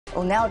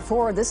Well, now at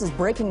 4, this is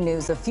breaking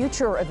news. The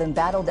future of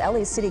embattled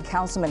LA City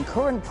Councilman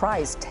Curren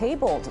Price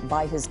tabled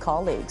by his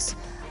colleagues.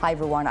 Hi,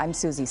 everyone. I'm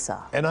Susie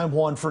Sa. And I'm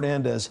Juan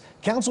Fernandez.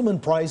 Councilman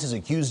Price is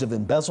accused of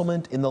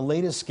embezzlement in the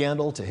latest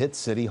scandal to hit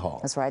City Hall.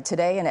 That's right.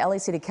 Today, an LA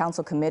City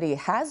Council committee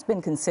has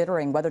been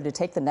considering whether to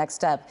take the next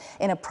step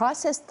in a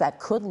process that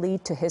could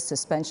lead to his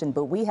suspension.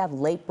 But we have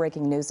late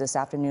breaking news this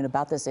afternoon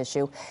about this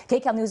issue.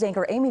 KCAL News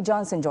anchor Amy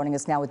Johnson joining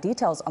us now with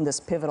details on this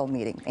pivotal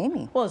meeting.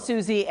 Amy. Well,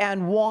 Susie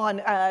and Juan,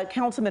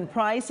 Councilman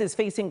Price is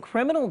facing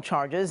criminal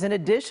charges. In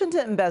addition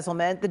to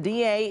embezzlement, the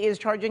DA is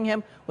charging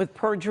him with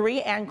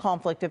perjury and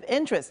conflict of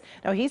interest.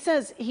 Now, he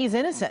says he's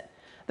innocent.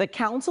 The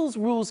council's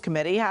rules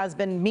committee has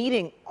been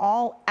meeting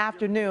all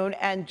afternoon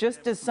and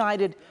just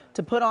decided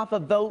to put off a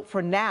vote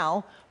for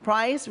now.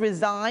 Price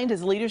resigned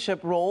his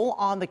leadership role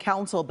on the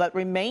council, but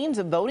remains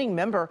a voting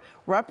member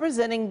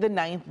representing the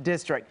 9th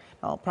District.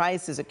 Now,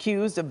 Price is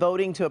accused of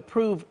voting to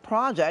approve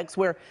projects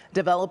where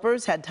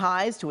developers had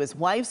ties to his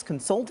wife's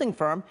consulting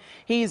firm.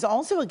 He's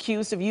also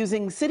accused of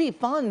using city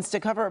funds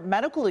to cover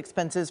medical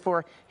expenses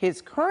for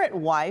his current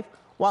wife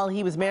while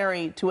he was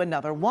married to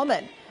another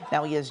woman.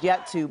 Now, he is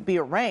yet to be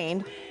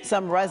arraigned.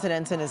 Some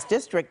residents in his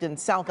district in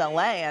South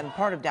LA and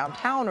part of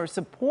downtown are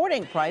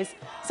supporting Price,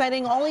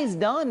 citing all he's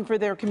done for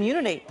their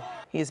community.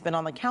 He has been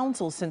on the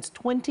council since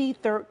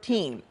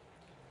 2013.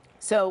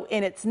 So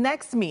in its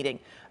next meeting,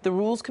 the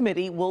Rules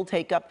Committee will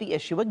take up the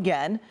issue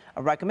again.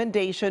 A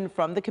recommendation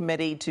from the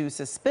committee to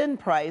suspend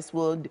Price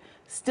would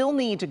still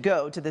need to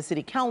go to the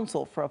City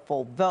Council for a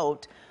full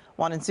vote.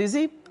 Juan and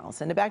Susie, I'll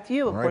send it back to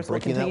you. Of course, we'll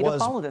continue to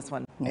follow this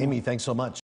one. Amy, thanks so much.